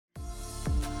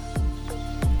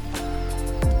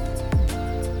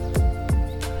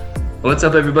What's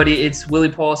up, everybody? It's Willie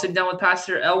Paul sitting down with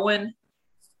Pastor Elwin.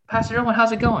 Pastor Elwin,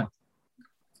 how's it going?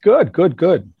 Good.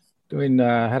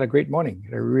 Had a great morning.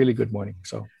 Had a really good morning.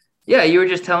 So Yeah, you were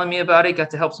just telling me about it. Got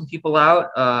to help some people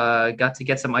out. Got to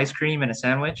get some ice cream and a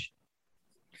sandwich.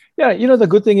 yeah, the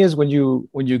good thing is when you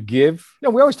give,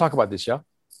 we always talk about this, yeah.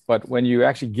 But when you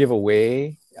actually give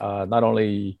away, not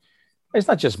only it's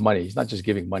not just money, it's not just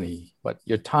giving money, but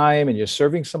your time and you're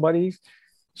serving somebody.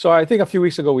 So I think a few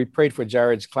weeks ago we prayed for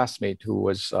Jared's classmate who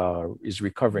was is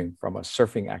recovering from a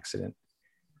surfing accident,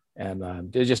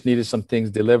 and they just needed some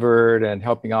things delivered and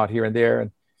helping out here and there.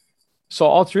 And so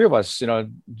all three of us,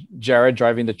 Jared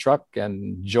driving the truck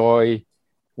and Joy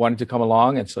wanted to come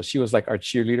along, and so she was like our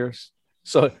cheerleaders.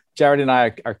 So Jared and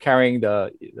I are carrying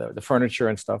the furniture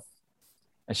and stuff,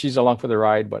 and she's along for the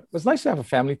ride. But it was nice to have a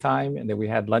family time, and then we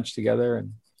had lunch together,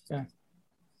 and yeah.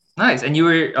 Nice. And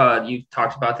you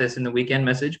talked about this in the weekend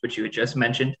message, but you had just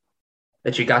mentioned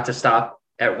that you got to stop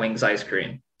at Wings Ice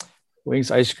Cream.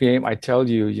 Wings ice cream. I tell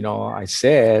you, I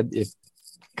said if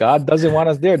God doesn't want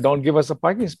us there, don't give us a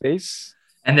parking space.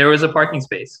 And there was a parking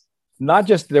space. Not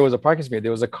just there was a parking space,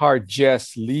 there was a car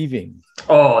just leaving.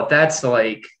 Oh, that's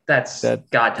God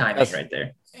timing That's, right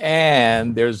there.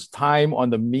 and there's time on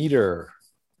the meter.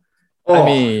 I Oh,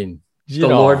 mean, the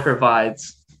Lord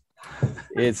provides.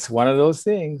 it's one of those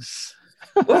things.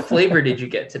 What flavor did you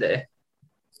get today?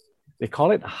 They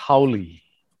call it Howley.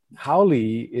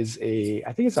 Howley is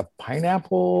I think it's a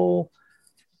pineapple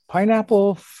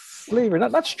flavor,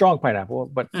 not strong pineapple,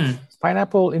 but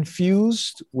pineapple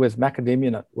infused with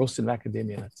macadamia nut, roasted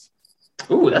macadamia nuts.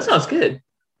 Ooh, that sounds good.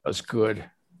 That's good.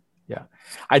 Yeah.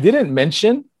 I didn't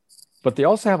mention, but they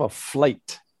also have a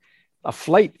flight. A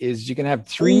flight is you can have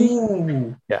three.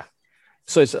 Ooh. Yeah.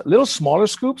 So it's a little smaller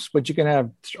scoops, but you can have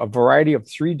a variety of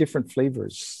three different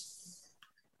flavors.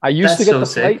 I used to get the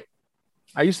flight.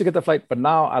 I used to get the flight, but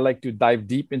now I like to dive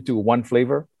deep into one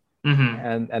flavor.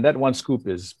 And that one scoop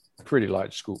is a pretty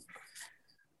large scoop.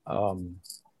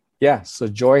 Yeah. So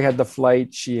Joy had the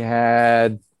flight. She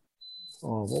had,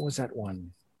 what was that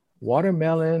one?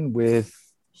 Watermelon with,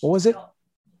 what was it?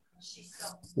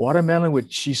 Watermelon with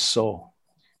shiso.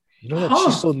 You know that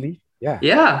shiso leaf? Yeah.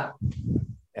 Yeah.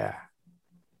 Yeah.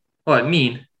 What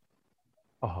mean?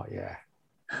 Oh yeah.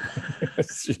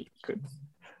 It's really good.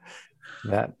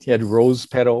 That he had rose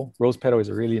petal. Rose petal is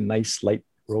a really nice light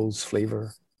rose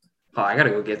flavor. Oh, I gotta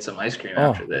go get some ice cream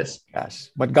after this. Gosh.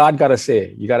 But God gotta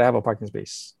say, you gotta have a parking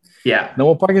space. Yeah. No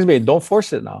more parking space. Don't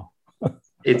force it now.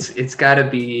 It's gotta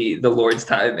be the Lord's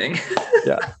timing.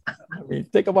 Yeah. I mean,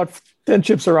 take about 10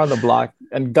 trips around the block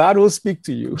and God will speak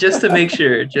to you. Just to make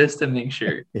sure.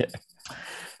 Yeah.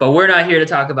 But we're not here to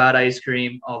talk about ice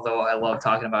cream, although I love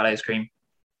talking about ice cream.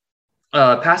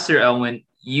 Pastor Elwin,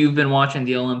 you've been watching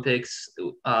the Olympics.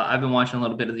 I've been watching a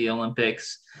little bit of the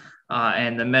Olympics.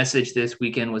 And the message this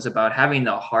weekend was about having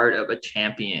the heart of a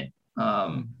champion.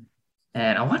 And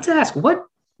I want to ask, what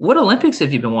Olympics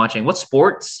have you been watching? What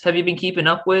sports have you been keeping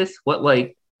up with? What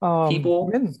people?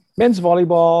 Men's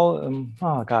volleyball.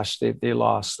 Oh gosh, they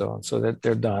lost though, so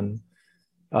they're done.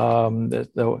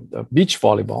 The beach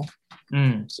volleyball.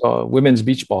 So women's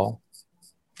beach ball.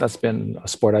 That's been a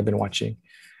sport I've been watching.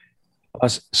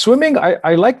 Swimming,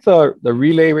 I like the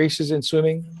relay races in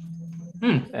swimming.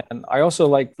 And I also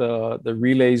like the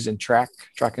relays in track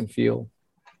and field.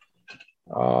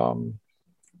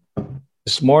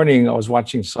 This morning I was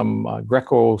watching some Roman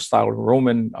Greco style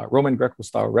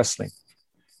wrestling.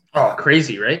 Oh,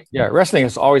 crazy, right? Yeah, wrestling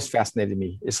has always fascinated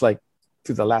me. It's like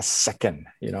to the last second,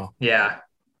 Yeah.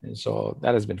 And so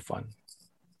that has been fun.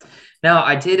 Now,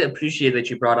 I did appreciate that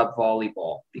you brought up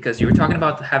volleyball because you were talking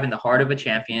about having the heart of a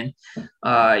champion.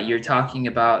 You're talking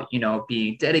about,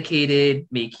 being dedicated,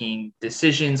 making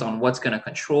decisions on what's going to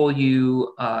control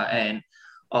you. And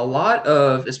a lot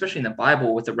of, especially in the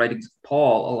Bible with the writings of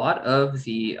Paul, a lot of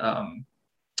the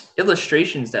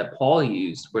illustrations that Paul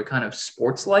used were kind of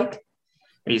sports-like.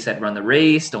 He said, run the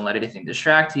race, don't let anything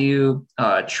distract you,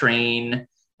 train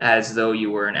as though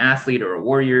you were an athlete or a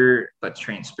warrior, but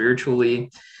train spiritually.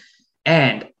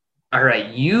 And all right,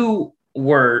 you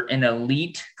were an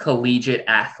elite collegiate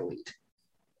athlete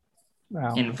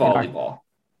in volleyball.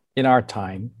 In our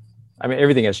time, I mean,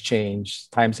 everything has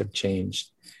changed. Times have changed.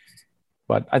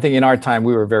 But I think in our time,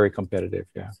 we were very competitive.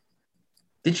 Yeah.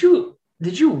 Did you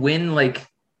win like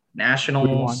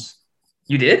nationals?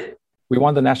 You did? We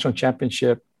won the national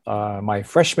championship my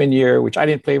freshman year, which I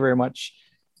didn't play very much.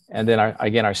 And then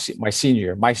my senior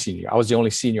year, I was the only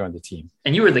senior on the team.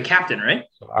 And you were the captain, right?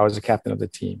 So I was the captain of the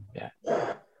team. Yeah.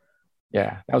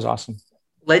 Yeah, that was awesome.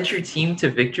 Led your team to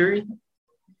victory?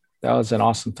 That was an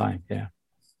awesome time. Yeah.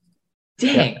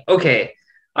 Dang. Yeah. Okay.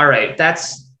 All right.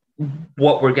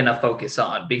 what we're gonna focus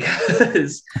on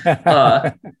because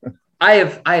I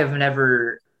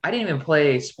didn't even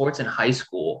play sports in high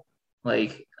school.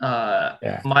 Like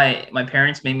Yeah. my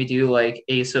parents made me do like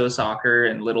ASO soccer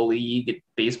and little league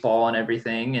baseball and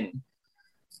everything, and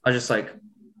I was just like,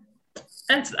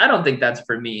 and I don't think that's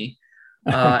for me.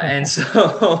 And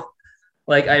so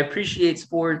like I appreciate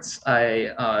sports.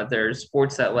 There's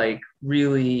sports that like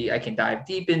really I can dive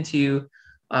deep into.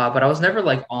 But I was never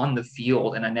like on the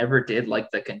field and I never did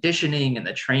like the conditioning and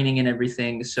the training and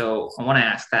everything. So I want to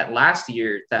ask that last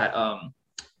year that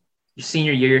your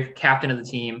senior year, captain of the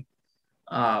team,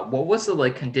 what was the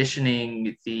like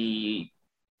conditioning, the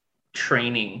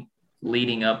training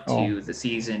leading up Oh. to the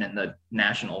season and the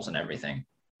nationals and everything?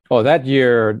 Oh, that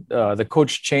year, the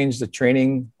coach changed the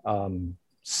training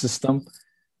system.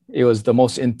 It was the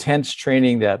most intense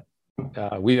training that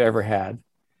we've ever had.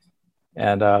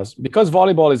 And because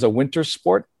volleyball is a winter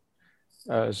sport,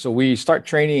 so we start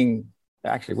training.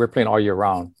 Actually, we're playing all year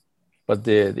round, but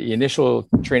the initial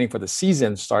training for the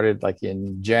season started like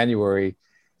in January.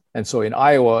 And so in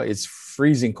Iowa, it's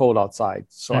freezing cold outside.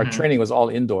 So our training was all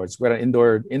indoors. We had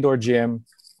an indoor gym,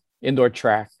 indoor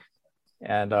track.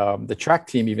 And the track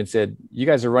team even said, you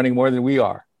guys are running more than we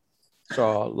are.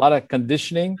 So a lot of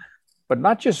conditioning, but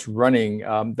not just running.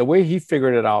 The way he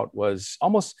figured it out was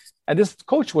almost, and this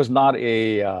coach was not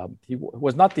he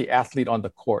was not the athlete on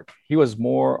the court. He was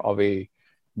more of a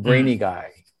brainy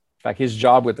guy. In fact, his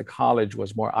job with the college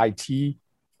was more IT,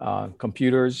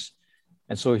 computers.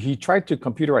 And so he tried to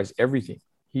computerize everything.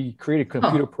 He created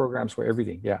computer programs for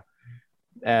everything. Yeah.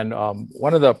 And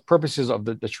one of the purposes of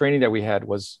the training that we had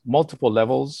was multiple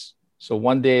levels. So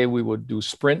one day we would do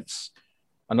sprints.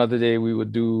 Another day we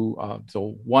would do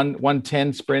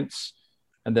 110 sprints.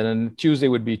 And then on Tuesday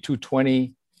would be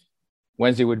 220.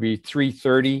 Wednesday would be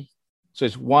 330. So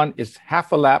it's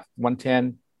half a lap,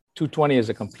 110. 220 is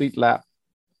a complete lap.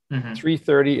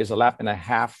 330 is a lap and a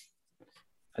half.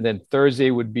 And then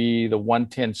Thursday would be the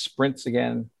 110 sprints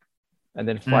again. And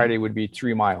then Friday would be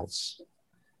 3 miles.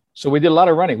 So we did a lot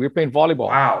of running. We were playing volleyball.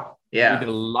 Wow. Yeah. We did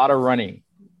a lot of running.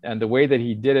 And the way that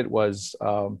he did it was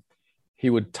he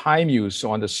would time you.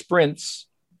 So on the sprints,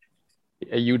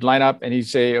 you'd line up and he'd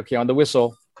say, okay, on the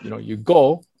whistle, you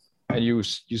go and you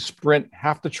sprint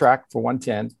half the track for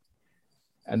 110.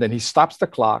 And then he stops the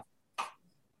clock.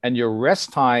 And your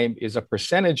rest time is a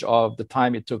percentage of the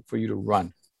time it took for you to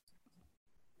run.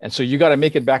 And so you got to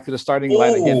make it back to the starting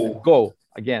line again and go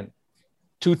again.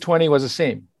 220 was the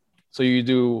same. So you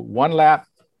do 1 lap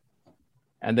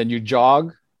and then you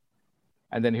jog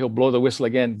and then he'll blow the whistle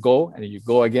again, go, and then you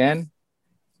go again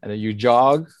and then you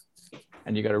jog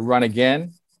and you got to run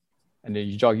again and then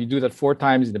you jog. You do that 4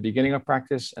 times in the beginning of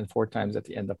practice and 4 times at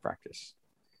the end of practice.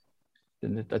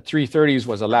 Then the 330s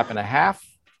was a lap and a half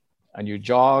and you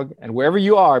jog, and wherever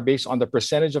you are based on the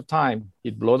percentage of time,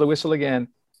 you'd blow the whistle again.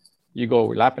 You go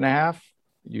lap and a half,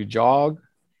 you jog,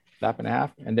 lap and a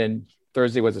half, and then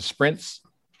Thursday was the sprints,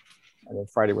 and then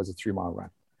Friday was a 3-mile run.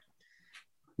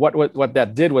 What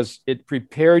that did was it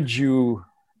prepared you.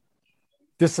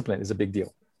 Discipline is a big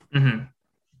deal.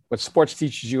 What sports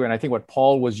teaches you, and I think what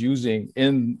Paul was using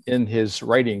in his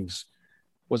writings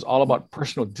was all about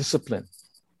personal discipline.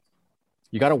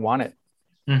 You got to want it.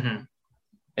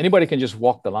 Anybody can just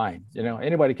walk the line.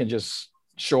 Anybody can just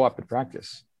show up at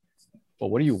practice. But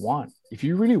what do you want? If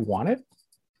you really want it,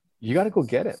 you got to go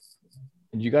get it.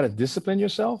 And you got to discipline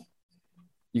yourself.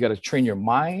 You got to train your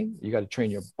mind. You got to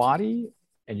train your body,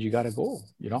 and you got to go.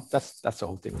 That's the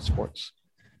whole thing with sports.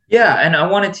 Yeah, and I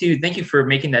wanted to thank you for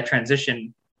making that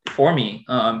transition for me,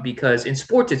 because in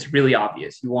sports it's really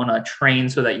obvious. You want to train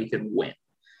so that you can win.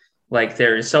 Like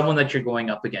there is someone that you're going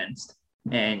up against,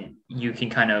 and you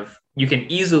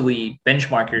can easily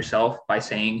benchmark yourself by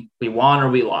saying we won or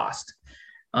we lost.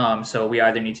 So we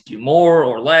either need to do more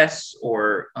or less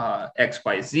or X,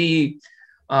 Y, Z.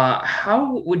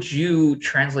 How would you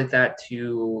translate that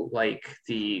to like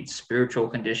the spiritual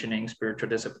conditioning, spiritual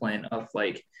discipline of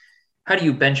like, how do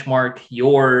you benchmark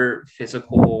your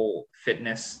physical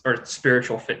fitness or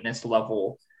spiritual fitness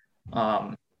level,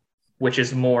 which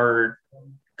is more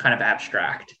kind of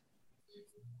abstract?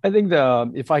 I think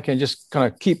if I can just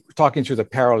kind of keep talking through the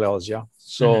parallels, yeah.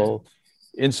 So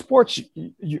in sports,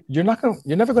 you're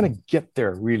never going to get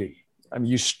there really. I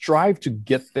mean, you strive to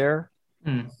get there,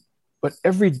 but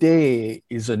every day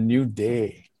is a new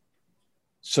day.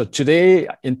 So today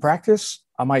in practice,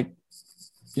 I might,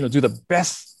 do the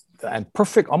best and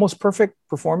perfect, almost perfect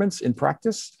performance in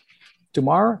practice.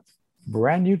 Tomorrow,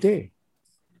 brand new day.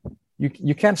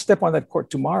 You can't step on that court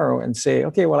tomorrow and say,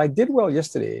 okay, well, I did well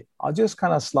yesterday. I'll just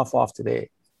kind of slough off today.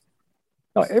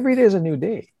 No, every day is a new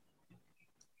day.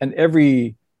 And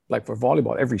every, like for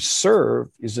volleyball, every serve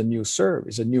is a new serve,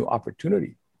 is a new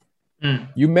opportunity.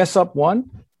 You mess up one,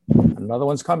 another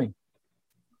one's coming.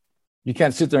 You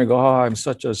can't sit there and go, oh, I'm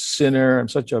such a sinner. I'm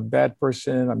such a bad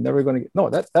person. I'm never going to get, no,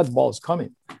 that ball is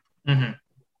coming.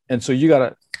 And so you got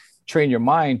to train your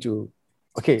mind to,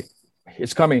 okay,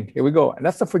 it's coming. Here we go. And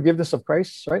that's the forgiveness of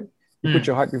Christ, right? You put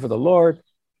your heart before the Lord.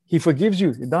 He forgives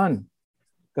you. You're done.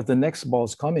 Because the next ball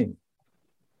is coming.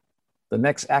 The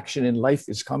next action in life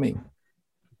is coming.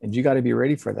 And you got to be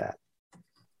ready for that.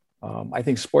 I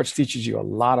think sports teaches you a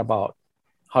lot about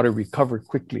how to recover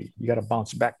quickly. You got to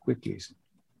bounce back quickly.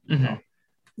 You know,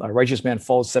 a righteous man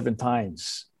falls 7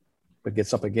 times, but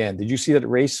gets up again. Did you see that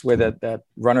race where that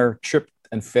runner tripped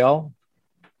and fell?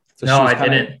 So no, I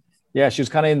didn't. Yeah, she was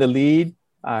kind of in the lead.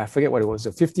 I forget what it was, a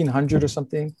 1500 or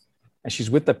something. And she's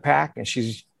with the pack and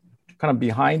she's kind of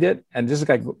behind it. And this is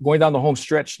like going down the home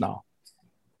stretch now.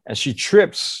 And she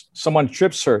trips. Someone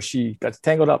trips her. She got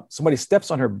tangled up. Somebody steps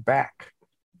on her back.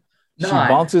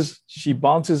 She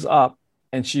bounces up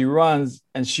and she runs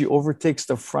and she overtakes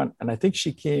the front. And I think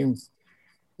it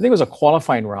was a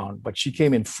qualifying round, but she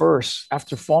came in first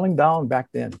after falling down back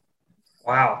then.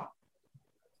 Wow.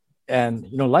 And,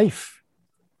 you know, life,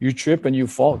 you trip and you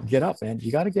fall, get up, man.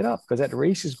 You got to get up because that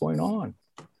race is going on.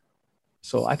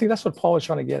 So I think that's what Paul was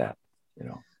trying to get at, you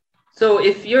know. So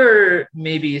if you're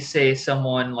maybe, say,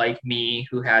 someone like me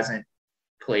who hasn't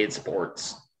played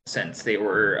sports since they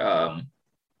were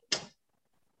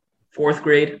 4th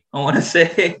grade, I want to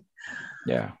say.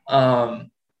 Yeah.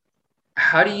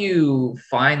 How do you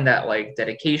find that like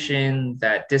dedication,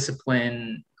 that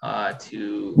discipline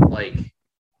to like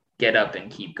get up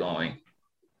and keep going?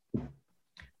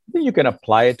 I think you can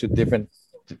apply it to different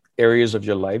areas of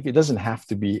your life. It doesn't have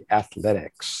to be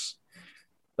athletics.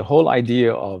 The whole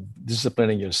idea of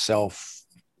disciplining yourself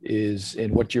is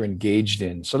in what you're engaged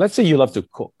in. So let's say you love to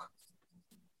cook.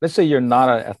 Let's say you're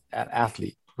not an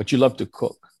athlete, but you love to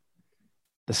cook.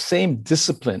 The same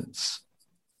disciplines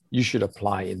you should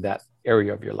apply in that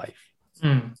area of your life.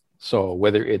 So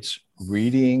whether it's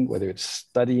reading, whether it's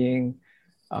studying,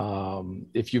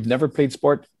 if you've never played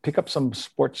sport, pick up some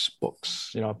sports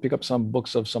books, you know, pick up some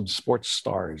books of some sports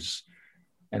stars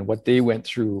and what they went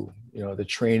through, you know, the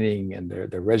training and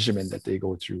the regimen that they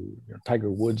go through. You know,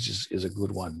 Tiger Woods is a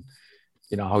good one.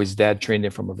 You know, how his dad trained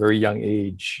him from a very young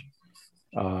age.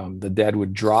 The dad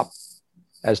would drop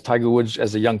as Tiger Woods,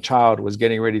 as a young child, was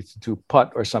getting ready to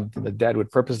putt or something. The dad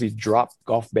would purposely drop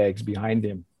golf bags behind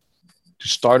him to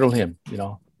startle him, you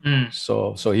know.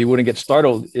 So he wouldn't get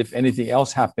startled if anything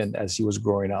else happened as he was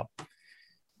growing up.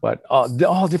 But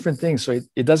all different things. So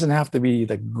it doesn't have to be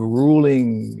the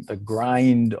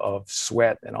grind of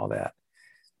sweat and all that.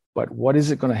 But what is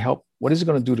it going to help? What is it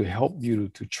going to do to help you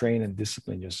to train and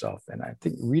discipline yourself? And I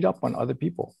think read up on other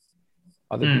people's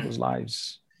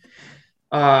lives.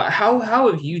 How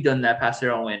have you done that,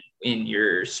 Pastor Owen, in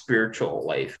your spiritual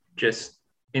life? Just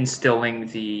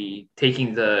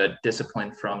taking the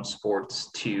discipline from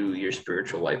sports to your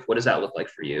spiritual life. What does that look like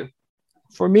for you?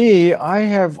 For me, I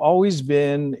have always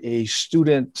been a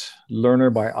student learner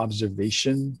by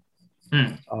observation.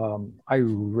 I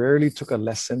rarely took a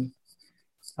lesson.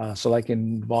 So like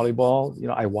in volleyball, you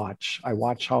know, I watch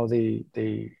how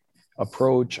they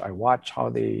approach. I watch how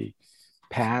they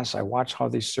pass. I watch how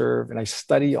they serve, and I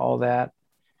study all that.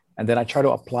 And then I try to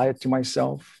apply it to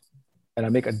myself, and I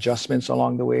make adjustments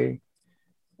along the way.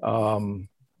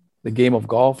 The game of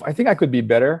golf, I think I could be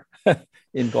better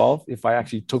in golf if I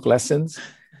actually took lessons.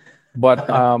 But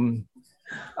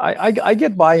I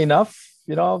get by enough,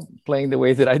 you know, playing the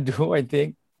way that I do. I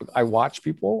think I watch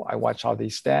people. I watch how they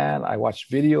stand. I watch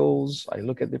videos. I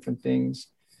look at different things.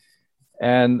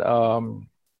 And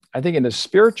I think in the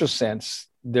spiritual sense,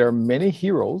 there are many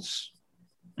heroes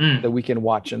that we can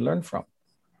watch and learn from.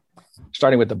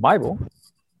 Starting with the Bible.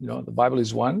 You know, the Bible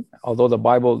is one, although the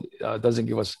Bible doesn't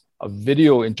give us a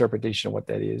video interpretation of what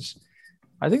that is.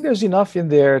 I think there's enough in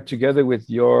there together with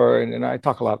and I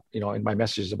talk a lot, you know, in my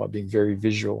messages about being very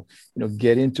visual, you know,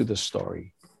 get into the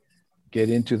story,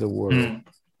 get into the word.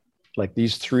 Like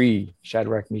these 3,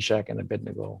 Shadrach, Meshach, and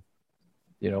Abednego,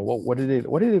 you know, what did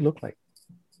they look like?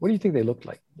 What do you think they looked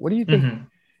like? What do you think?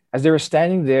 As they were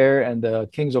standing there and the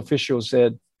king's official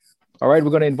said, all right, we're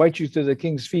going to invite you to the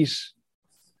king's feast.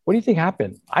 What do you think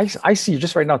happened? I see,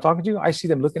 just right now talking to you, I see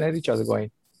them looking at each other going,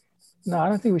 no, I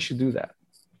don't think we should do that.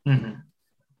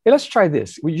 Hey, let's try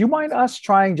this. Would you mind us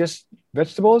trying just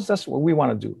vegetables? That's what we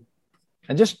want to do.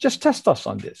 And just test us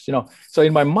on this, you know? So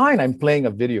in my mind, I'm playing a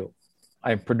video.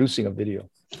 I'm producing a video.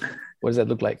 What does that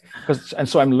look like? And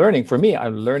so I'm learning from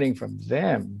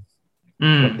them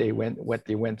what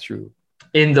they went through.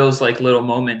 in those like little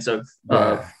moments of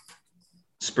Yeah.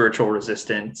 spiritual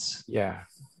resistance. Yeah.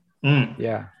 Mm.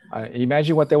 Yeah.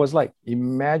 Imagine what that was like.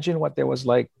 Imagine what that was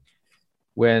like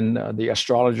when the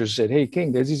astrologers said, "Hey,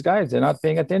 King, there's these guys. They're not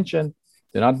paying attention.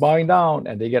 They're not bowing down,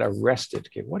 and they get arrested."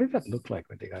 Okay, what did that look like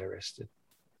when they got arrested?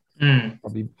 Mm.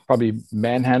 Probably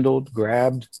manhandled,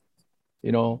 grabbed,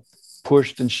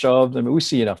 pushed and shoved. I mean, we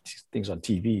see enough things on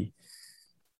TV.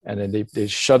 And then they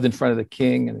shoved in front of the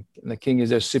king, and the king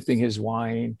is there sipping his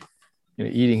wine,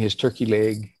 eating his turkey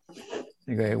leg.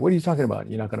 They go, "What are you talking about?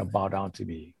 You're not going to bow down to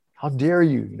me. How dare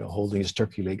you?" Holding his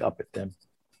turkey leg up at them.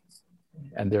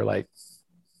 And they're like,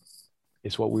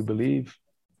 "It's what we believe.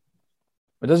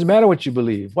 It doesn't matter what you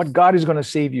believe. What God is going to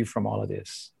save you from all of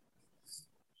this?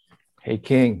 Hey,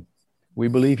 king, we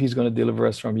believe he's going to deliver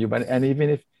us from you. And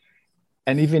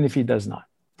even if he does not,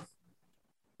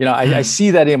 I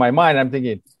see that in my mind. I'm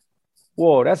thinking,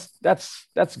 whoa,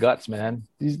 that's guts, man.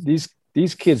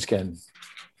 These kids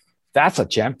that's a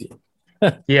champion.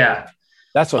 Yeah.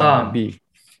 That's what I want to be.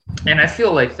 And I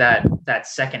feel like that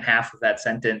second half of that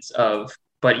sentence of,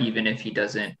 but even if he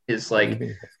doesn't, is like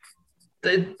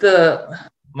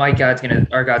our God's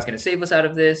gonna save us out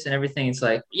of this and everything. It's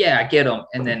like, yeah, I get him.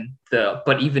 And then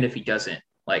but even if he doesn't,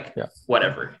 like,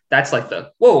 whatever. That's like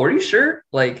whoa, are you sure?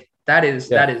 Like that is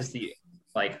the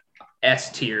like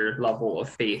S tier level of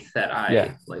faith that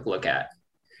I like look at.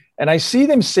 And I see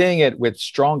them saying it with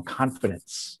strong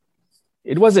confidence.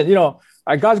 It wasn't,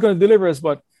 God's going to deliver us,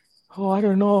 but I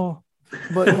don't know.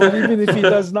 But even if he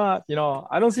does not,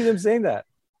 I don't see them saying that.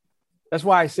 That's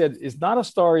why I said it's not a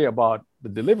story about the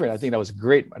deliverance. I think that was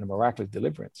great and a miraculous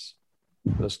deliverance.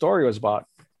 The story was about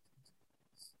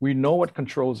we know what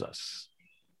controls us,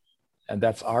 and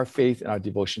that's our faith and our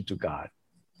devotion to God.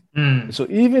 Mm. So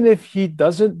even if he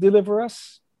doesn't deliver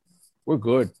us, we're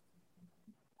good.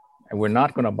 And we're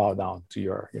not going to bow down to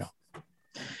your,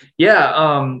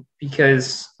 Yeah,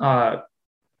 because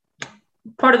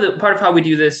part of how we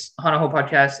do this Hanaho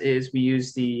podcast is we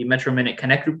use the Metro Minute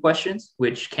Connect Group questions,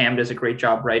 which Cam does a great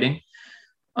job writing.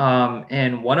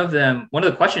 And one of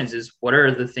the questions is, what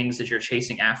are the things that you're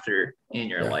chasing after in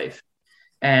your life?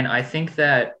 And I think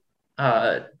that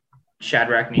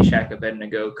Shadrach, Meshach,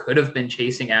 Abednego could have been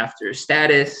chasing after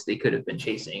status. They could have been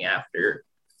chasing after,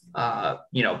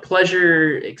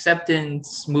 pleasure,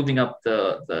 acceptance, moving up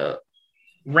the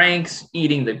ranks,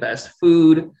 eating the best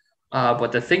food.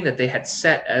 But the thing that they had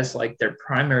set as like their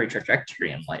primary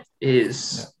trajectory in life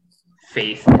is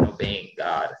faith and obeying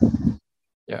God.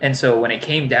 Yeah. And so when it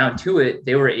came down to it,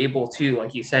 they were able to,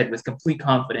 like you said, with complete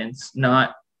confidence,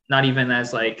 not even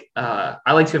as like,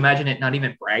 I like to imagine it, not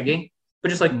even bragging, but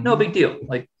just like, no big deal.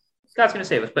 Like God's going to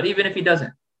save us. But even if he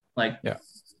doesn't, like,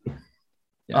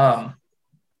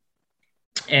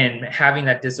 and having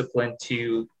that discipline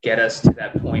to get us to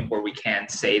that point where we can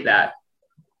say that,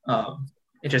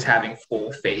 and just having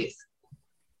full faith.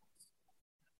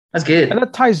 That's good. And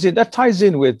that ties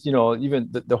in with, even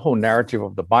the whole narrative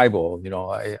of the Bible.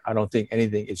 I don't think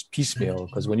anything is piecemeal,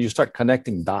 because when you start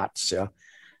connecting dots,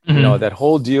 that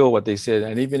whole deal, what they said,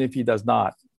 and even if he does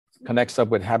not, connects up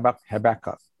with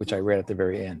Habakkuk, which I read at the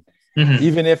very end. Mm-hmm.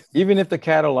 Even if the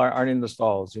cattle aren't in the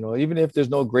stalls, even if there's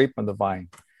no grape on the vine,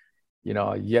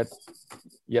 yet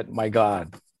my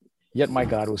God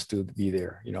will still be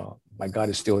there. My God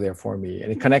is still there for me.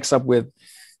 And it connects up with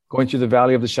going through the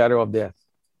valley of the shadow of death.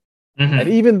 Mm-hmm. And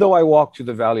even though I walk through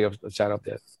the valley of the shadow of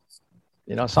death,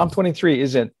 Psalm 23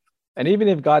 isn't, and even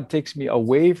if God takes me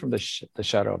away from the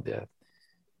shadow of death,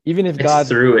 even if God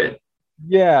through it.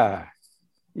 Yeah.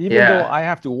 Even though I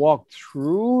have to walk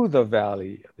through the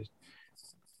valley,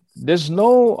 there's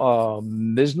no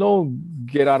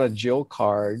get out of jail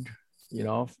card,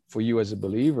 for you as a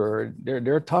believer.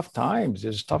 There are tough times.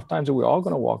 There's tough times that we're all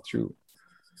going to walk through.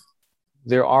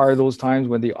 There are those times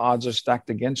when the odds are stacked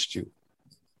against you.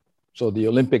 So the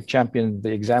Olympic champion,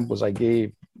 the examples I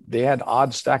gave, they had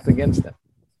odds stacked against them.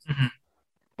 Mm-hmm.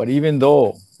 But even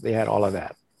though they had all of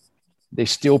that, they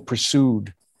still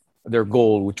pursued their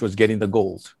goal, which was getting the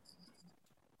gold.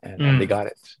 And they got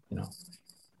it,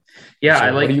 Yeah, so I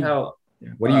like how...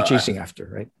 What are you chasing after,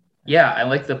 right? Yeah, I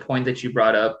like the point that you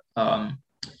brought up,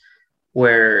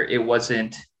 where it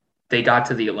wasn't, they got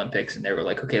to the Olympics and they were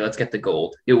like, okay, let's get the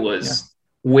gold. It was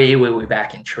way, way, way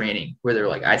back in training where they're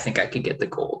like, I think I could get the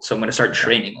gold, so I'm going to start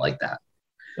training like that.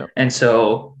 Yep. And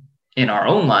so in our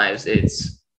own lives,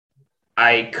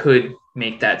 I could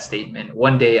make that statement.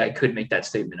 One day I could make that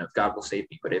statement of God will save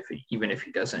me, but even if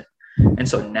he doesn't. And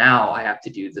so now I have to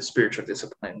do the spiritual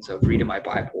disciplines of reading my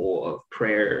Bible, of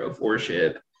prayer, of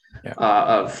worship,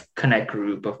 of Connect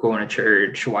Group, of going to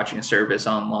church, watching a service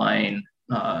online,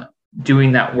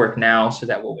 doing that work now so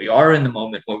that when we are in the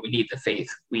moment where we need the faith,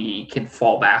 we can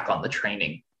fall back on the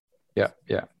training. Yeah.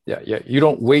 You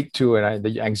don't wait to, and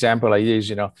the example I use,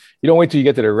 you don't wait till you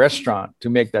get to the restaurant to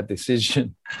make that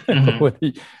decision with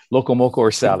the loco moco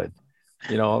or salad.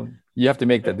 You have to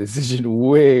make that decision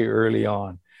way early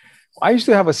on. I used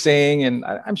to have a saying, and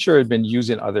I'm sure it's been used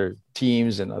in other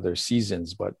teams and other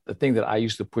seasons, but the thing that I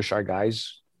used to push our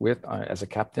guys with as a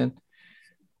captain,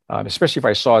 especially if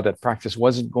I saw that practice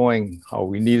wasn't going how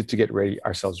we needed to get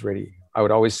ourselves ready, I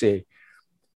would always say,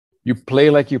 you play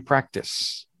like you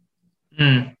practice.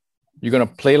 You're going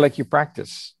to play like you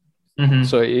practice.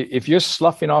 So if you're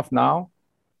sloughing off now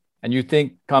and you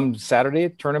think come Saturday,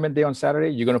 tournament day on Saturday,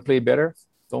 you're going to play better,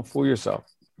 don't fool yourself.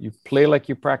 You play like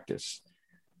you practice.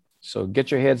 So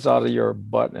get your heads out of your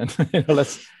butt and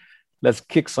let's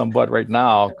kick some butt right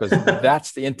now, because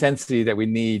that's the intensity that we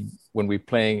need when we're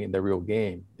playing in the real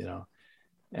game,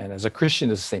 And as a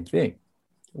Christian, it's the same thing.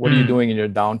 What are you doing in your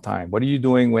downtime? What are you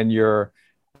doing when you're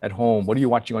at home? What are you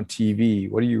watching on TV?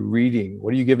 What are you reading?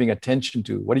 What are you giving attention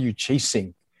to? What are you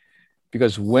chasing?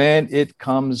 Because when it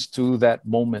comes to that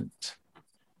moment,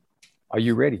 are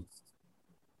you ready?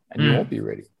 And you won't be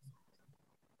ready.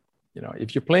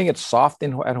 If you're playing it soft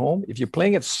at home, if you're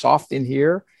playing it soft in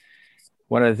here,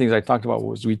 one of the things I talked about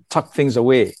was we tuck things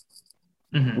away.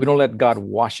 We don't let God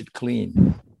wash it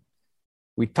clean.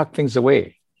 We tuck things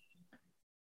away.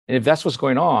 And if that's what's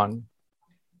going on,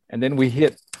 and then we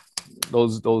hit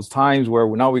those times where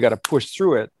now we got to push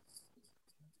through it,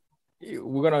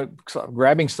 we're going to start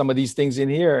grabbing some of these things in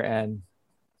here and,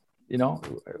 we're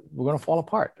going to fall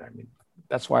apart. I mean,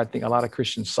 that's why I think a lot of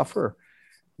Christians suffer.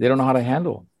 They don't know how to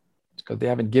handle it because they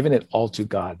haven't given it all to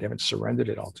God. They haven't surrendered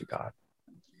it all to God.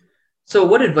 So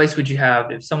what advice would you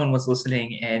have if someone was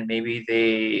listening and maybe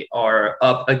they are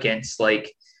up against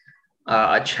like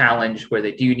a challenge where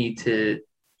they do need to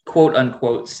quote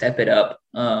unquote step it up,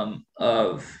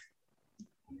 of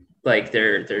like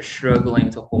they're struggling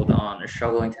to hold on, they're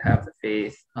struggling to have the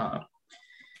faith.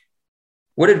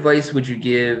 What advice would you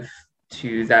give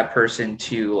to that person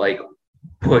to like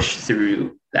push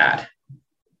through that?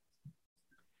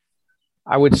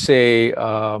 I would say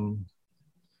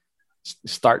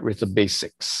start with the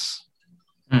basics.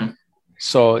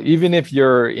 So even if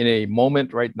you're in a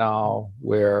moment right now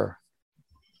where,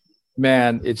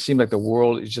 man, it seems like the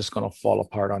world is just going to fall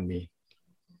apart on me,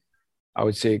 I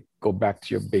would say go back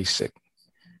to your basic.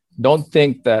 Don't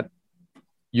think that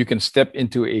you can step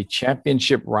into a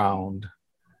championship round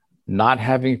not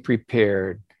having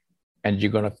prepared and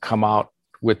you're going to come out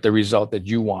with the result that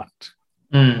you want.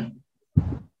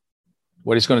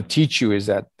 What it's going to teach you is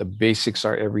that the basics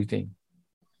are everything.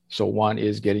 So one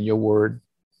is getting your word.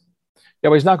 Yeah,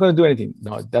 but he's not going to do anything.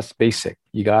 No, that's basic.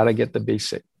 You got to get the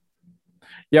basic.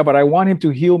 Yeah, but I want him to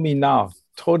heal me now.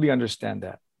 Totally understand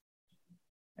that.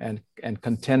 And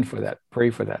contend for that. Pray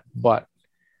for that. But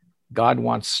God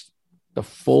wants the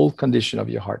full condition of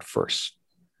your heart first.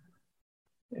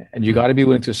 And you got to be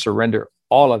willing to surrender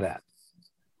all of that.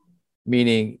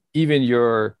 Meaning even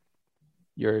your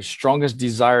strongest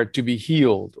desire to be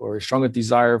healed or your strongest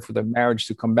desire for the marriage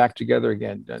to come back together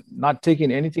again, not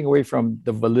taking anything away from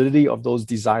the validity of those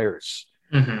desires.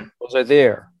 Those are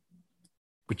there,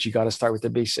 but you got to start with the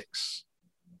basics.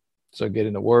 So get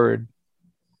in the word,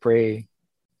 pray,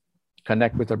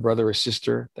 connect with a brother or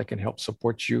sister that can help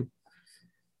support you.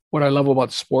 What I love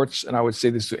about sports, and I would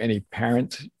say this to any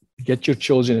parent, get your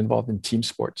children involved in team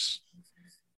sports.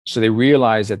 So they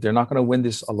realize that they're not going to win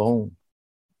this alone,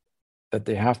 that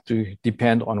they have to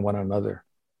depend on one another.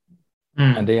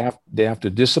 And they have to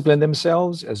discipline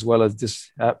themselves as well as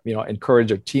encourage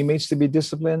their teammates to be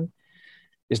disciplined.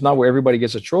 It's not where everybody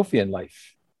gets a trophy in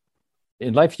life.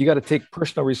 In life, you got to take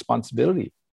personal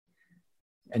responsibility.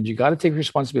 And you got to take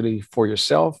responsibility for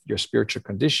yourself, your spiritual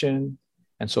condition.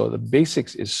 And so the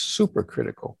basics is super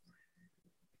critical.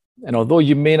 And although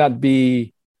you may not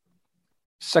be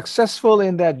successful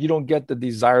in that you don't get the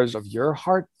desires of your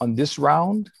heart on this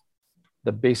round,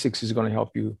 the basics is going to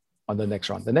help you on the next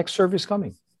round. The next serve is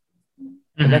coming.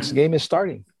 The next game is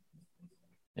starting.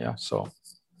 Yeah, so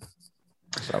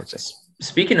that's what I would say.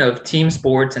 Speaking of team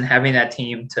sports and having that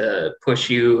team to push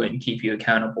you and keep you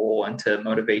accountable and to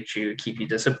motivate you, keep you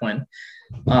disciplined,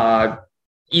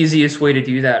 easiest way to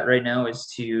do that right now is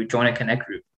to join a Connect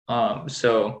group.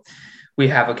 So we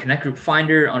have a Connect group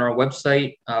finder on our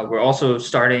website. We're also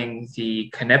starting the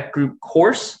Connect group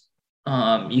course.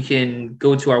 You can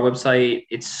go to our website.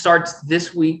 It starts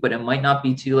this week, but it might not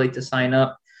be too late to sign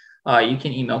up. You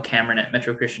can email Cameron at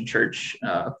Metro Christian Church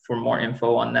for more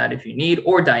info on that if you need,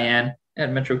 or Diane at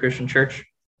Metro Christian Church.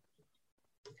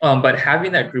 But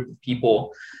having that group of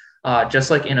people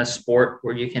just like in a sport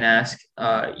where you can ask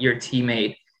your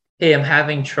teammate, hey, I'm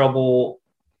having trouble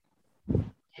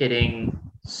hitting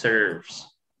serves.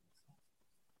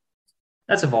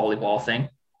 That's a volleyball thing.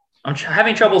 I'm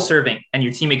having trouble serving, and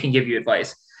your teammate can give you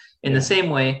advice. In the same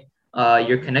way,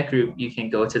 your connect group, you can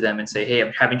go to them and say, hey,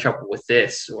 I'm having trouble with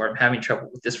this, or I'm having trouble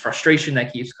with this frustration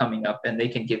that keeps coming up, and they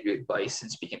can give you advice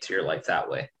and speak into your life that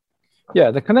way.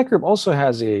 Yeah, the connect group also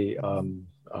has a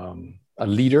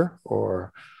leader,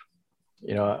 or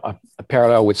a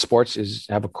parallel with sports is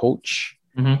have a coach.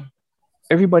 Mm-hmm.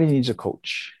 Everybody needs a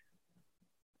coach.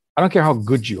 I don't care how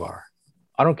good you are.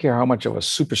 I don't care how much of a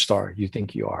superstar you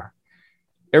think you are.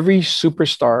 Every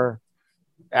superstar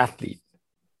athlete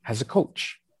has a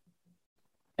coach,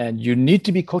 and you need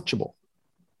to be coachable.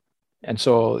 And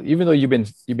so even though you've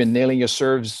been nailing your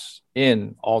serves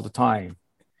in all the time,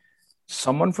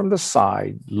 someone from the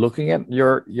side looking at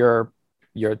your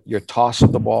toss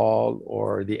of the ball,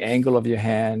 or the angle of your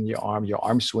hand, your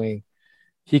arm swing,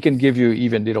 he can give you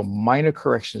even little minor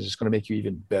corrections. It's going to make you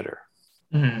even better.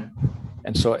 Mm-hmm.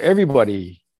 And so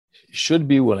everybody should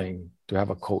be willing to have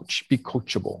a coach, be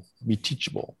coachable, be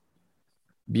teachable,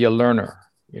 be a learner.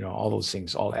 All those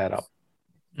things all add up.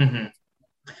 Mm-hmm.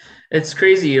 It's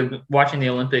crazy watching the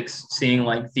Olympics, seeing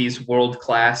like these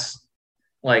world-class,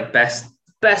 like best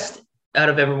out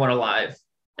of everyone alive,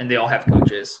 and they all have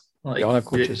coaches. Like, they all have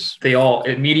coaches. They all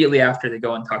immediately after they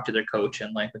go and talk to their coach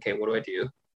and like, okay, what do I do?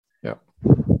 Yeah.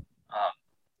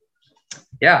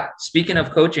 Yeah. Speaking of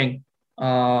coaching,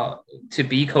 to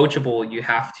be coachable, you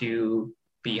have to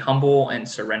be humble and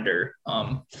surrender.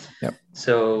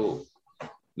 So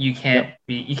you can't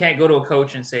go to a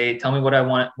coach and say, tell me what I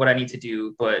want, what I need to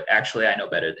do, but actually I know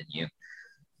better than you.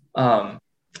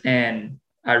 And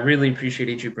I really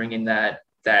appreciated you bringing that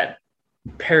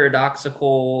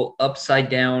paradoxical upside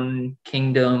down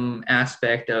kingdom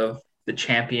aspect of the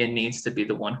champion needs to be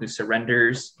the one who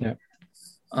surrenders. Yeah.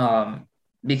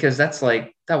 Because that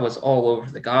was all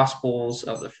over the Gospels.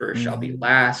 Of the first shall be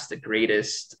last, the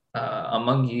greatest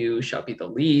among you shall be the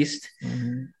least.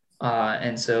 Mm-hmm.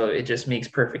 And so it just makes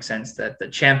perfect sense that the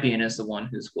champion is the one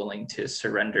who's willing to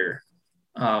surrender.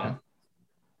 Were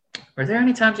there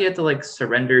any times you had to like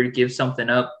surrender, give something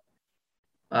up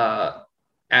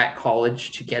at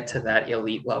college to get to that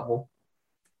elite level?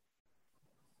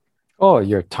 Oh,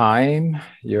 your time,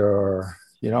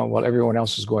 while everyone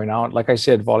else is going out. Like I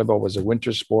said, volleyball was a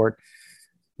winter sport.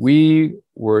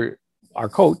 Our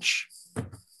coach,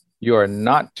 you are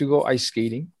not to go ice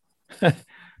skating.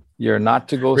 You're not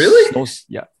to go. Really?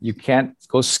 You can't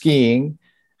go skiing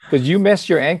because you mess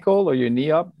your ankle or your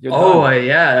knee up. You're done.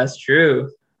 Yeah, that's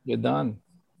true. You're done.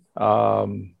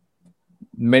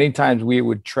 Many times we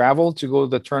would travel to go to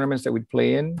the tournaments that we'd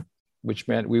play in, which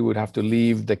meant we would have to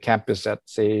leave the campus at,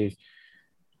 say,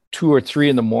 2 or 3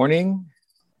 in the morning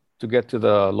to get to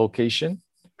the location.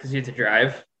 Because you had to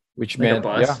drive? Which like meant, a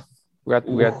bus? We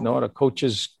had the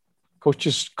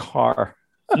coach's car.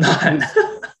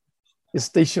 His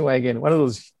station wagon, one of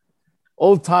those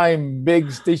old-time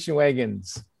big station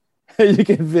wagons. You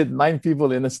can fit 9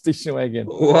 people in a station wagon.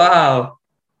 Wow.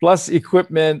 Plus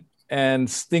equipment and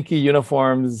stinky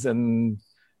uniforms and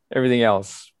everything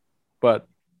else. But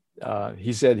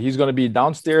he said he's going to be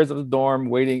downstairs of the dorm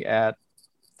waiting at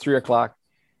 3 o'clock.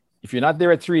 If you're not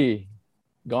there at 3,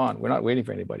 gone. We're not waiting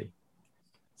for anybody.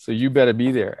 So you better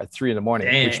be there at 3 in the morning,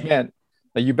 Dang. Which meant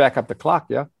that you back up the clock,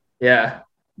 yeah? Yeah.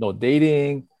 No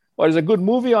dating. Oh, there's a good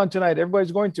movie on tonight.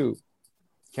 Everybody's going to.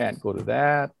 Can't go to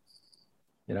that,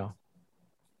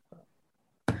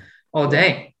 Oh,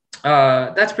 dang.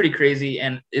 That's pretty crazy.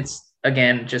 And it's,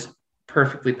 again, just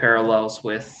perfectly parallels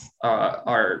with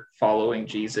our following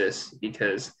Jesus,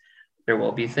 because there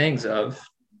will be things of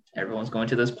everyone's going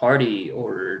to this party,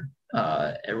 or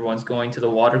everyone's going to the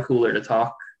water cooler to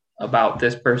talk about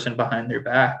this person behind their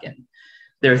back. And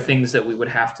there are things that we would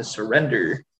have to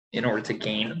surrender in order to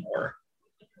gain more.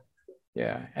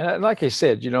 Yeah. And like I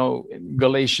said,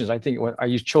 Galatians, I think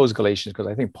I chose Galatians because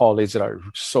I think Paul lays it out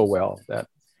so well that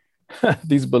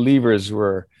these believers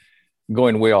were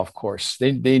going way off course.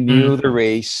 They knew the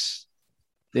race.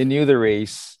 They knew the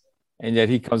race. And yet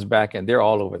he comes back and they're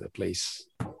all over the place.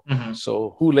 Mm-hmm.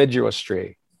 So who led you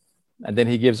astray? And then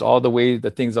he gives all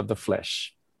the things of the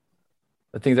flesh,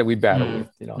 the things that we battle with,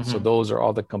 Mm-hmm. So those are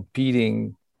all the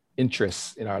competing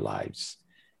interests in our lives.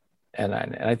 And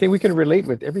I think we can relate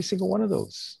with every single one of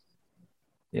those.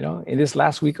 In this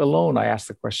last week alone, I asked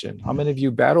the question, how many of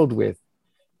you battled with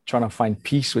trying to find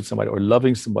peace with somebody, or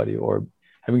loving somebody, or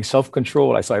having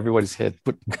self-control? I saw everybody's head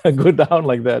go down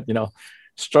like that,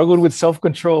 struggled with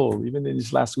self-control even in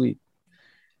this last week.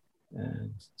 And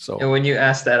And so when you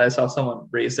asked that, I saw someone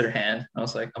raise their hand. I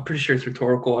was like, I'm pretty sure it's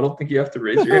rhetorical. I don't think you have to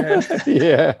raise your hand.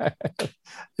 yeah,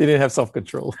 they didn't have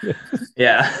self-control.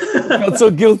 Yeah. They felt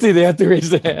so guilty they had to raise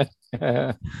their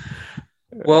hand.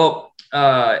 Well,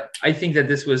 I think that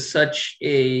this was such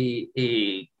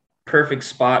a perfect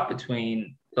spot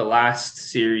between the last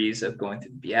series of going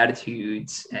through the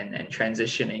Beatitudes and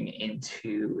transitioning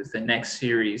into the next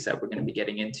series that we're going to be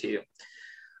getting into,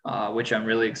 which I'm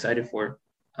really excited for.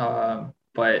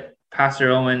 But Pastor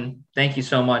Owen, thank you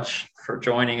so much for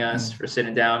joining us, for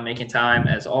sitting down, making time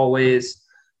as always.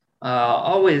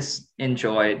 Always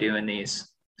enjoy doing these.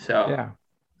 So, Yeah.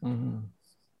 Mm-hmm.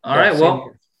 All right. Well,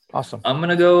 here. Awesome. I'm going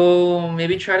to go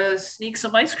maybe try to sneak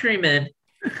some ice cream in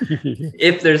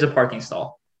if there's a parking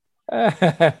stall.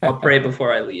 I'll pray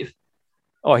before I leave.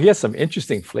 Oh, he has some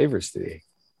interesting flavors today.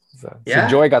 So Yeah.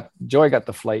 Joy got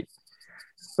the flight.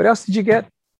 What else did you get?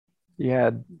 You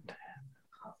had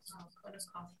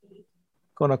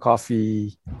Kona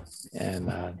coffee,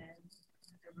 and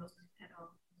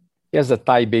he has the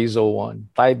Thai basil one.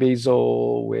 Thai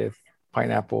basil with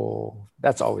pineapple.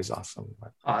 That's always awesome.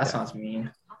 Oh, that sounds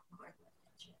mean.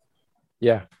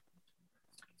 Yeah.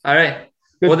 All right.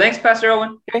 Good. Well, thanks, Pastor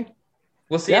Owen. Okay.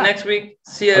 We'll see you next week.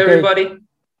 See you, everybody.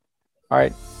 All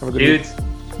right. Have a good week.